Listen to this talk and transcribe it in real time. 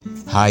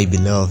Hi,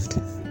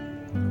 beloved.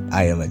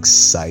 I am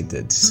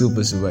excited,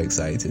 super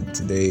excited.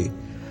 Today,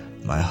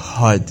 my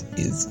heart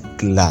is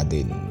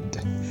gladdened,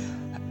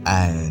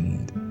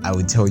 and I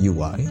will tell you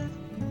why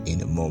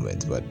in a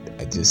moment. But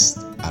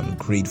I'm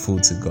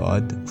grateful to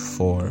God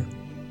for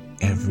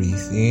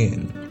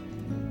everything.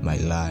 My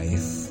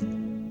life,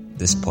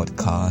 this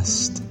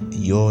podcast,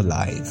 your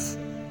life.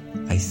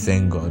 I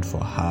thank God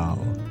for how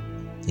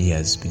He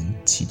has been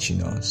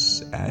teaching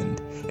us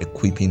and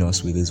equipping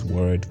us with His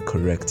word,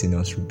 correcting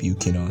us,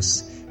 rebuking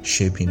us,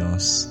 shaping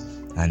us,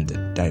 and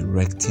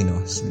directing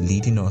us,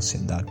 leading us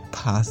in that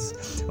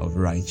path of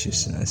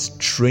righteousness,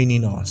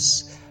 training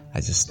us. I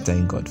just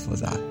thank God for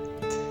that.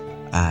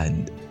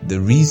 And the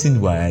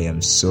reason why I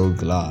am so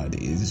glad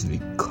is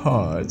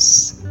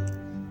because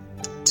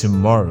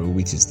tomorrow,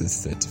 which is the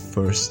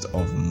 31st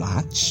of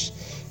March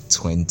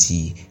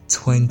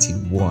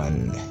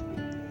 2021,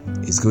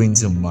 is going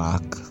to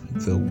mark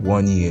the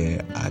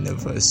 1-year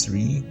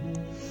anniversary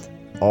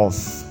of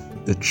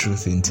the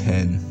Truth in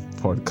 10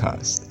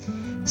 podcast.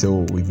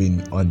 So we've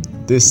been on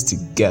this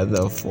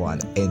together for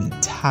an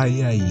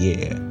entire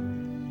year.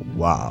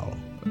 Wow.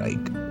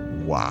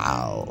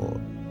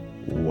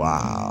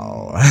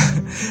 Wow.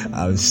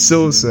 I'm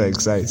so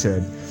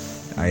excited.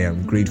 I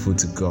am grateful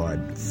to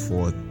God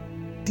for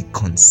the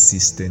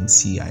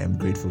consistency. I am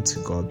grateful to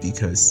God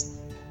because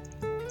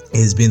He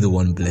has been the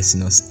one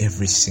blessing us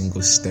every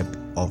single step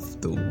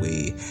of the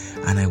way.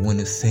 And I want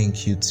to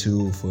thank you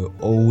too for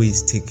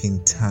always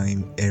taking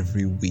time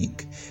every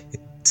week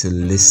to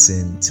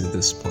listen to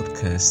this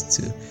podcast,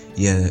 to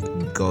hear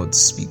God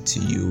speak to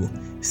you.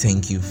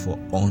 Thank you for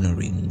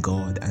honoring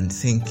God, and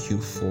thank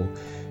you for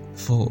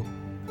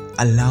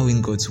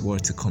allowing God's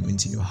word to come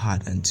into your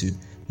heart and to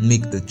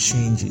make the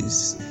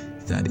changes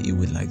that He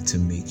would like to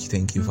make.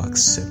 Thank you for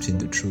accepting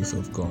the truth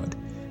of God.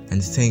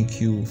 And thank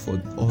you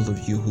for all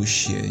of you who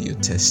share your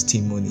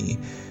testimony,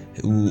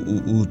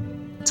 who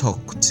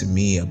talk to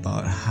me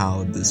about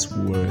how this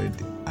word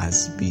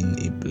has been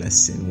a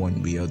blessing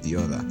one way or the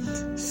other.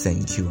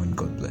 Thank you, and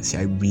God bless you.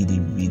 I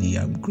really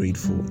am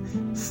grateful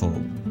for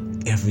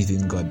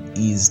everything God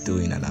is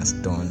doing and has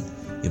done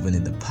even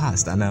in the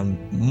past, and I'm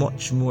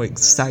much more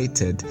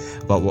excited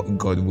about what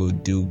God will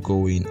do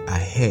going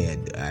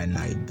ahead, and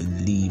I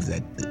believe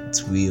that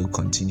it will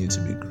continue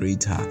to be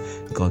greater.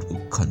 God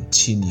will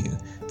continue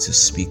to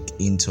speak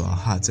into our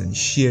hearts and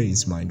share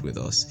His mind with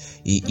us.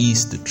 He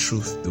is the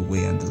truth, the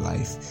way, and the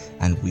life,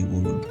 and we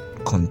will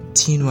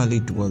continually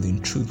dwell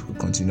in truth. We'll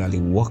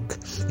continually walk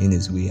in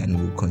His way, and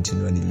we'll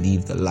continually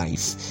live the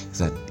life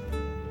that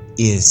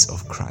is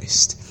of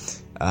Christ.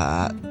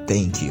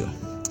 Thank you.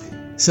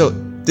 So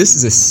this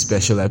is a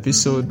special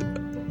episode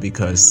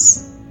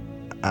because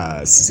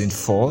season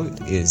 4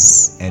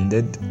 is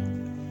ended.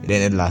 It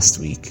ended last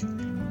week,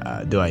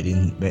 though I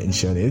didn't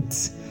mention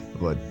it,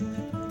 but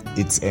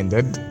it's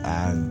ended,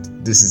 and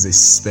this is a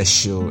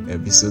special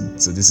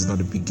episode. So this is not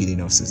the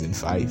beginning of season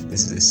 5.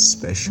 This is a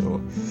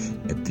special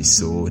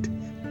episode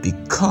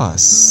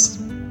because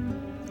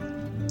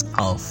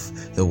of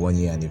the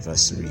 1-year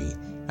anniversary.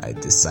 I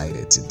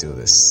decided to do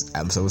this.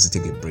 I'm supposed to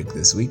take a break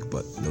this week,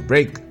 but no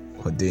break.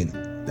 We're doing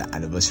the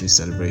anniversary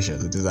celebration.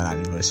 So this is an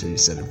anniversary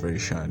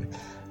celebration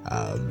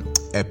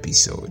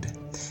episode.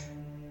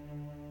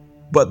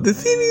 But the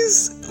thing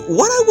is,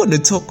 what I want to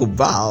talk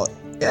about,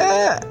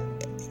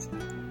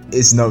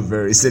 it's not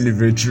very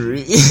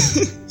celebratory.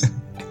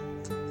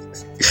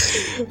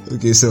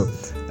 Okay, so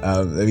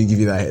let me give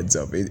you that heads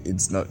up.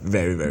 It's not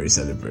very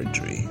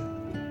celebratory.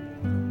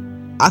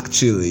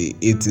 Actually,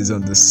 it is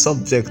on the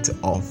subject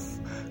of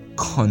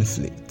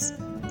conflict.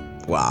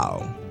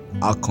 Wow,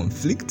 our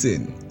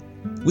conflicting.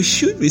 We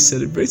should be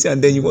celebrating,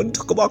 and then you want to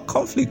talk about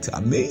conflict.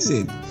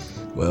 Amazing.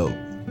 Well,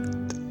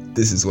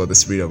 this is what the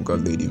Spirit of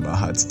God laid in my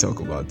heart to talk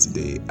about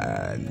today,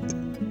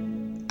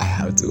 and I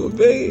have to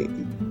obey.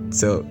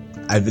 So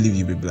I believe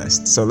you'll be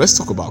blessed. So let's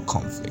talk about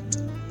conflict.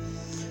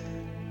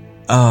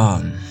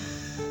 Now,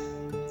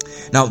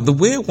 the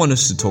way I want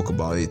us to talk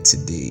about it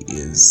today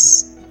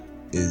is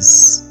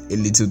a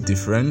little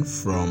different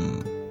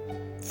from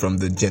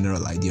the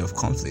general idea of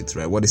conflict,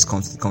 right? What is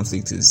conflict?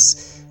 Conflict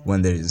is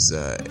when there is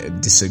a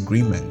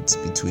disagreement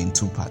between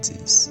two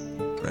parties,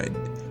 right?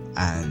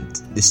 And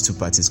these two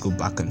parties go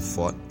back and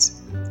forth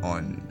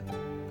on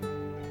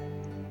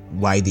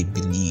why they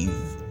believe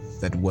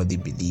that what they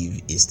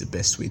believe is the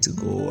best way to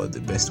go or the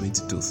best way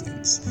to do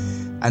things.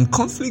 And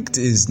conflict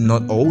is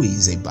not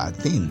always a bad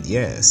thing.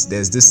 Yes,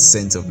 there's this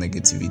sense of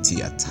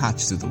negativity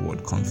attached to the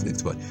word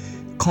conflict, but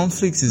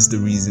conflict is the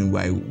reason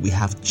why we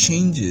have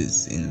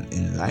changes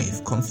in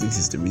life. Conflict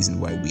is the reason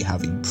why we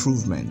have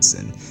improvements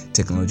and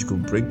technological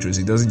breakthroughs.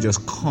 It doesn't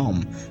just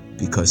come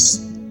because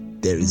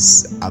there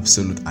is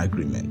absolute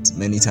agreement.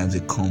 Many times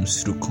it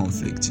comes through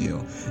conflict.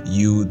 You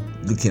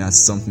looking at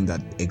something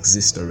that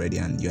exists already,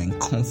 and you're in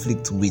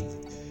conflict with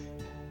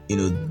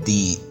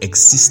the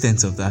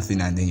existence of that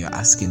thing, and then you're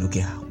asking,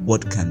 okay,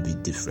 what can be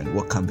different?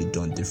 What can be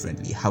done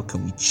differently? How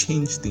can we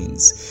change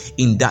things?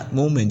 In that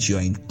moment, you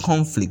are in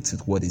conflict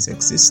with what is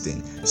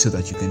existing so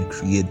that you can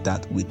create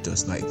that which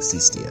does not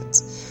exist yet.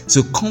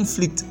 So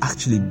conflict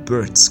actually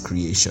births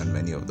creation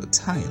many of the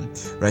time,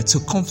 right? So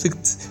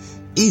conflict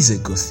is a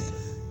good thing.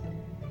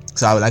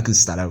 So I would like to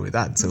start out with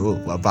that. So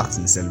we're back to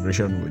the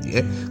celebration mode,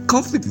 yeah?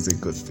 Conflict is a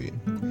good thing.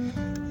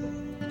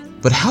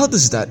 But how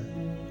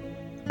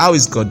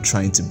is God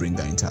trying to bring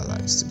that into our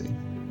lives today?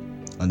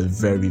 On a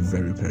very,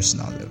 very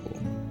personal level.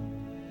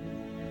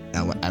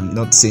 Now, I'm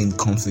not saying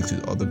conflict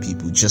with other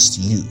people, just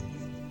you.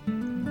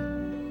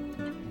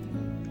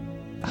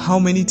 How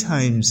many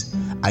times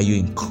are you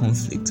in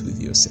conflict with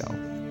yourself?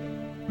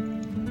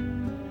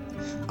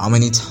 How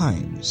many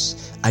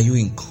times are you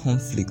in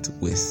conflict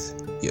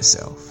with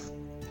yourself?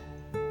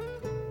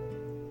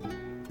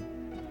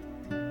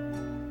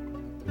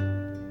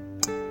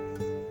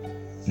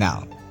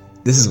 Now,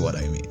 this is what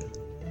I mean.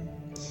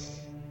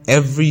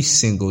 Every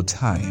single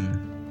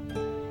time,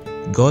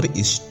 God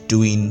is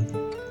doing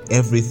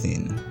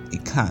everything He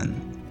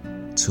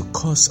can to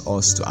cause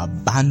us to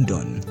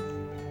abandon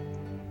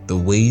the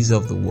ways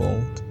of the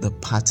world, the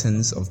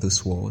patterns of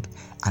this world,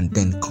 and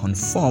then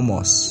conform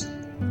us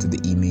to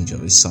the image of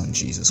His Son,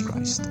 Jesus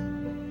Christ.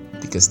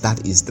 Because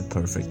that is the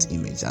perfect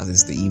image. That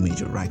is the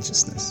image of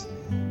righteousness.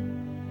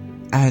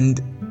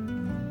 And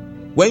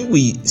when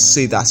we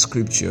say that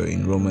scripture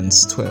in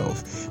Romans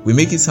 12, we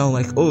make it sound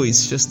like, oh,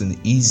 it's just an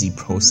easy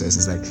process.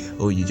 It's like,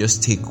 oh, you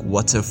just take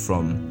water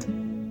from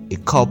a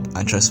cup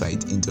and transfer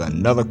it into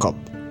another cup.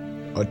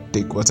 Or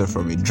take water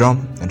from a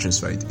drum and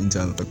transfer it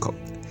into another cup.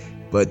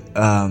 But,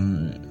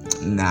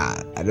 nah,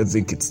 I don't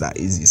think it's that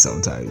easy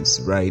sometimes,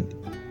 right?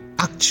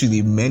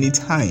 Actually, many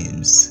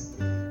times,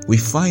 we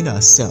find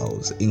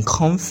ourselves in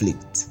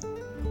conflict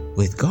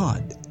with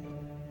God.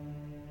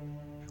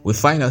 We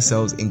find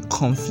ourselves in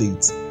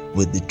conflict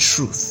with the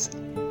truth.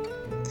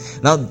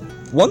 Now,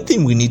 one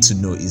thing we need to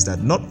know is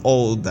that not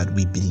all that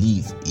we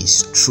believe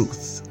is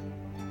truth.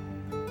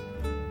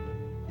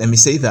 Let me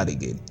say that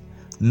again.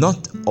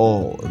 Not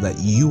all that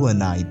you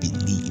and I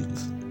believe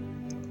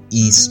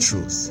is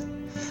truth.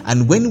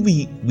 And when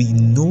we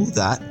know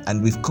that,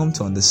 and we've come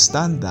to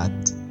understand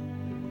that,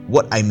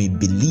 what I may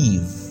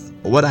believe,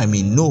 or what I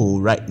may know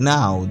right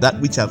now, that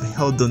which I've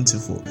held on to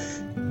for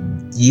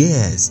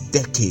years,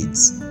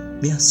 decades,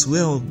 may as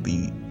well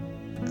be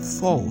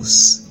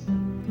false.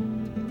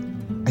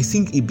 I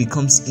think it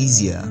becomes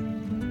easier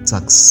to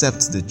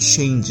accept the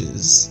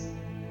changes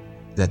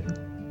that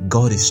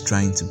God is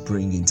trying to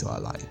bring into our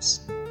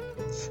lives,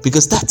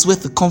 because that's where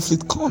the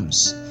conflict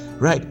comes,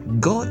 right?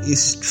 God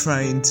is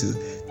trying to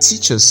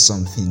teach us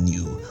something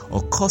new,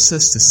 or cause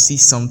us to see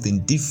something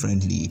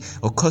differently,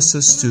 or cause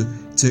us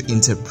to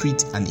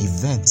interpret an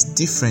event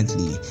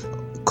differently,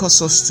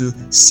 cause us to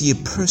see a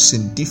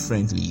person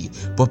differently.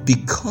 But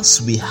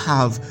because we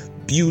have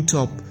built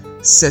up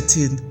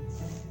certain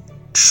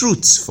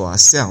truths for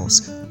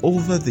ourselves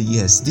over the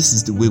years, this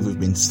is the way we've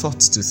been taught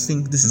to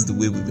think, this is the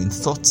way we've been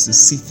taught to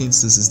see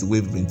things, this is the way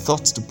we've been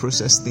taught to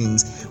process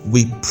things.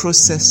 We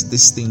process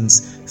these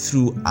things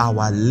through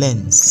our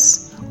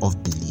lens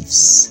of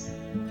beliefs.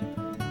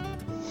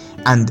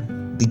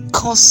 And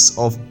because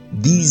of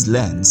these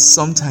lenses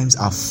sometimes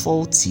are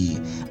faulty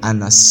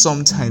and are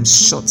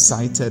sometimes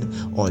short-sighted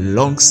or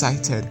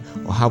long-sighted,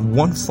 or have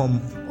one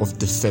form of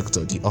defect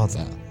or the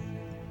other,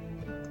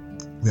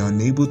 we are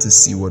unable to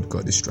see what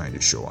God is trying to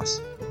show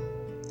us.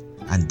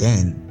 And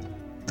then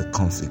the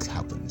conflict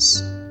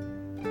happens.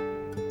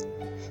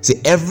 See,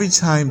 every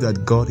time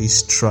that God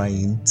is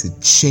trying to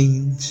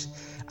change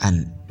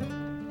an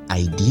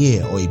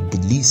idea or a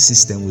belief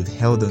system we've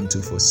held on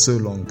to for so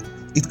long,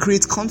 it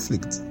creates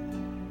conflict.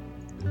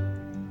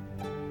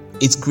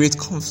 It creates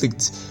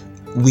conflict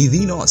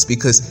within us,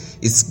 because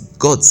it's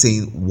God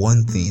saying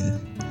one thing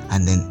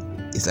and then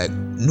it's like,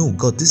 no,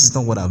 God, this is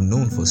not what I've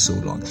known for so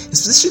long.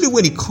 Especially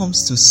when it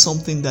comes to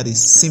something that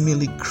is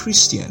seemingly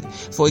Christian.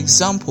 For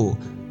example,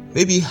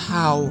 maybe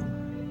how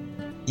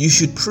you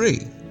should pray.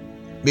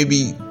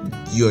 Maybe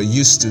you're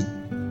used to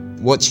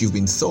what you've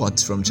been taught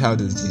from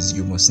childhood is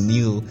you must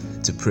kneel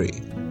to pray.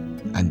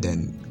 And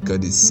then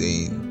God is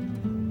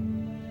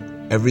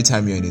saying, every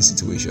time you're in a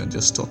situation,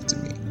 just talk to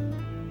me.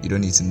 You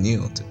don't need to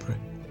kneel to pray.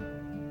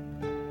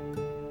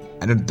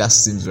 I know that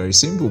seems very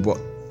simple, but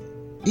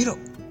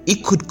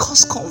it could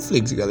cause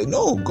conflict. You're like,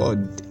 no,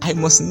 God, I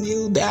must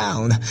kneel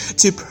down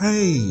to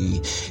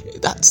pray.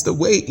 That's the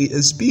way it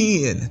has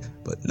been.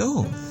 But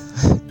no,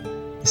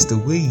 it's the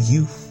way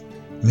you've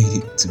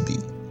made it to be.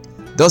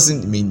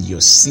 Doesn't mean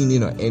you're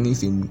sinning or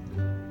anything,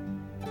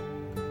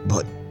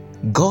 but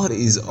God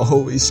is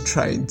always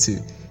trying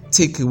to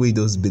take away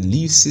those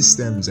belief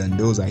systems and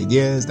those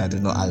ideas that do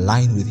not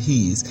align with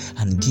His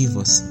and give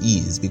us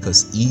ease,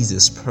 because His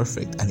is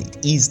perfect and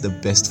it is the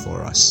best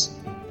for us.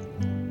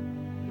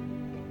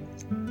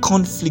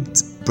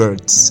 Conflict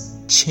births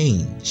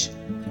change,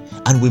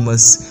 and we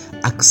must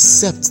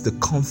accept the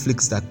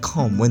conflicts that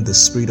come when the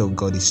Spirit of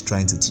God is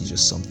trying to teach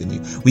us something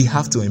new. We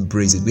have to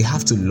embrace it. We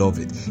have to love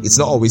it. It's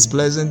not always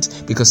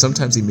pleasant because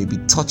sometimes it may be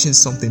touching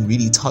something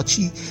really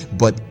touchy,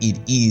 but it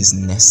is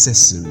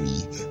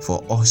necessary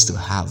for us to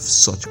have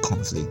such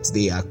conflicts.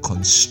 They are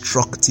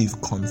constructive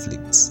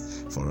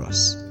conflicts for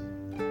us.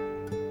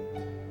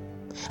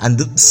 And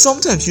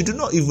sometimes you do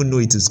not even know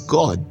it is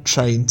God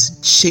trying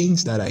to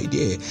change that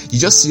idea. You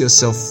just see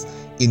yourself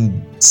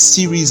in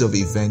series of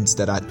events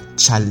that are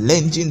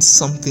challenging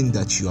something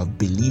that you have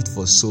believed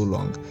for so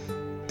long.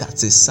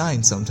 That's a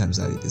sign sometimes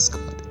that it is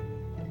God.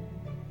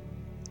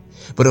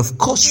 But of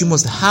course, you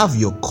must have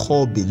your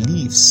core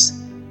beliefs,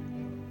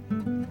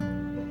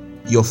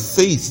 your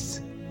faith.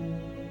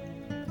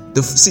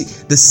 The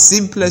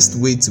simplest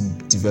way to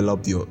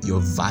develop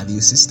your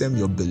value system,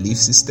 your belief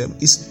system,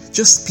 is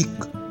just pick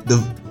the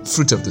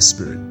fruit of the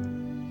Spirit.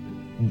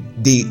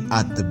 They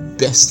are the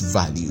best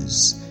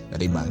values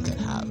that a man can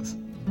have.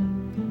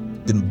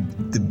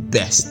 The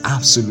best,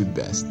 absolute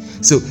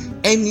best. So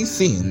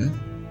anything,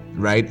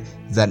 right,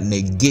 that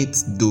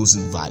negates those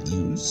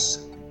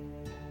values,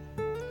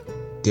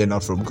 they're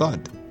not from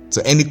God.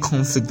 So any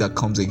conflict that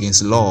comes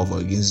against love or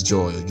against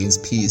joy, or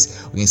against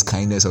peace, or against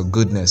kindness or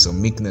goodness or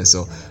meekness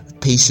or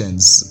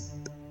patience,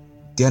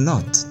 they're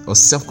not. Or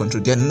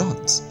self-control, they're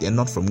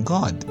not from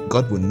God.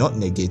 God will not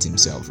negate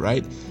himself,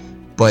 right?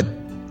 But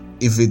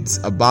if it's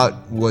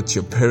about what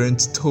your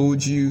parents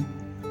told you,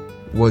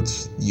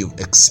 what you've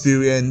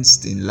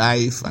experienced in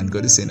life, and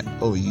God is saying,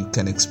 oh, you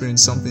can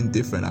experience something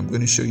different, I'm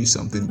going to show you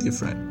something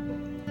different,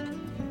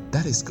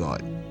 that is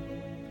God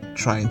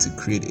trying to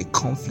create a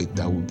conflict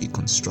that will be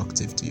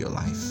constructive to your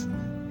life.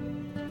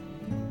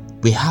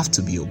 We have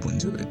to be open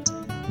to it.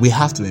 We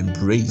have to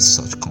embrace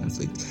such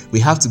conflict. We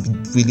have to be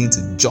willing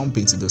to jump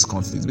into those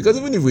conflicts, because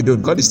even if we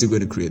don't, God is still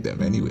going to create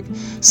them anyway.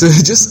 So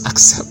just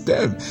accept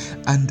them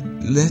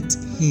and let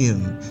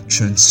him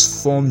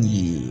transform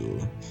you.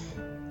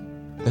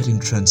 Let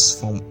him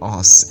transform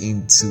us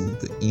into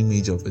the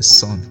image of his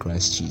Son,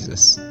 Christ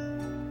Jesus.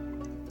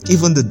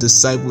 Even the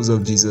disciples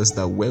of Jesus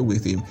that were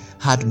with him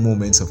had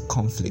moments of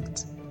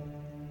conflict.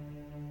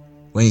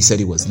 When he said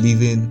he was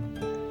leaving,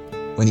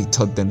 when he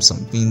taught them some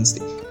things,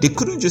 they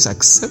couldn't just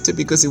accept it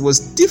because it was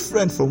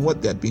different from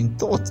what they had been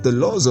taught. The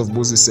laws of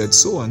Moses said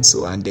so and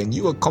so, and then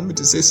you are coming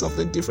to say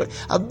something different.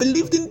 I've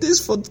believed in this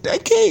for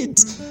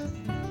decades.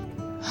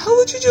 How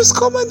would you just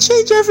come and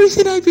change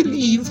everything I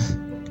believe?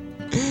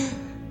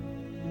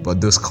 But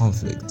those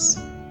conflicts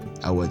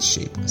are what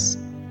shape us.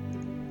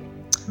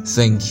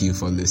 Thank you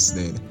for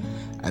listening,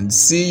 and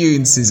see you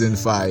in season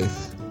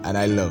 5. And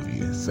I love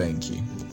you. Thank you.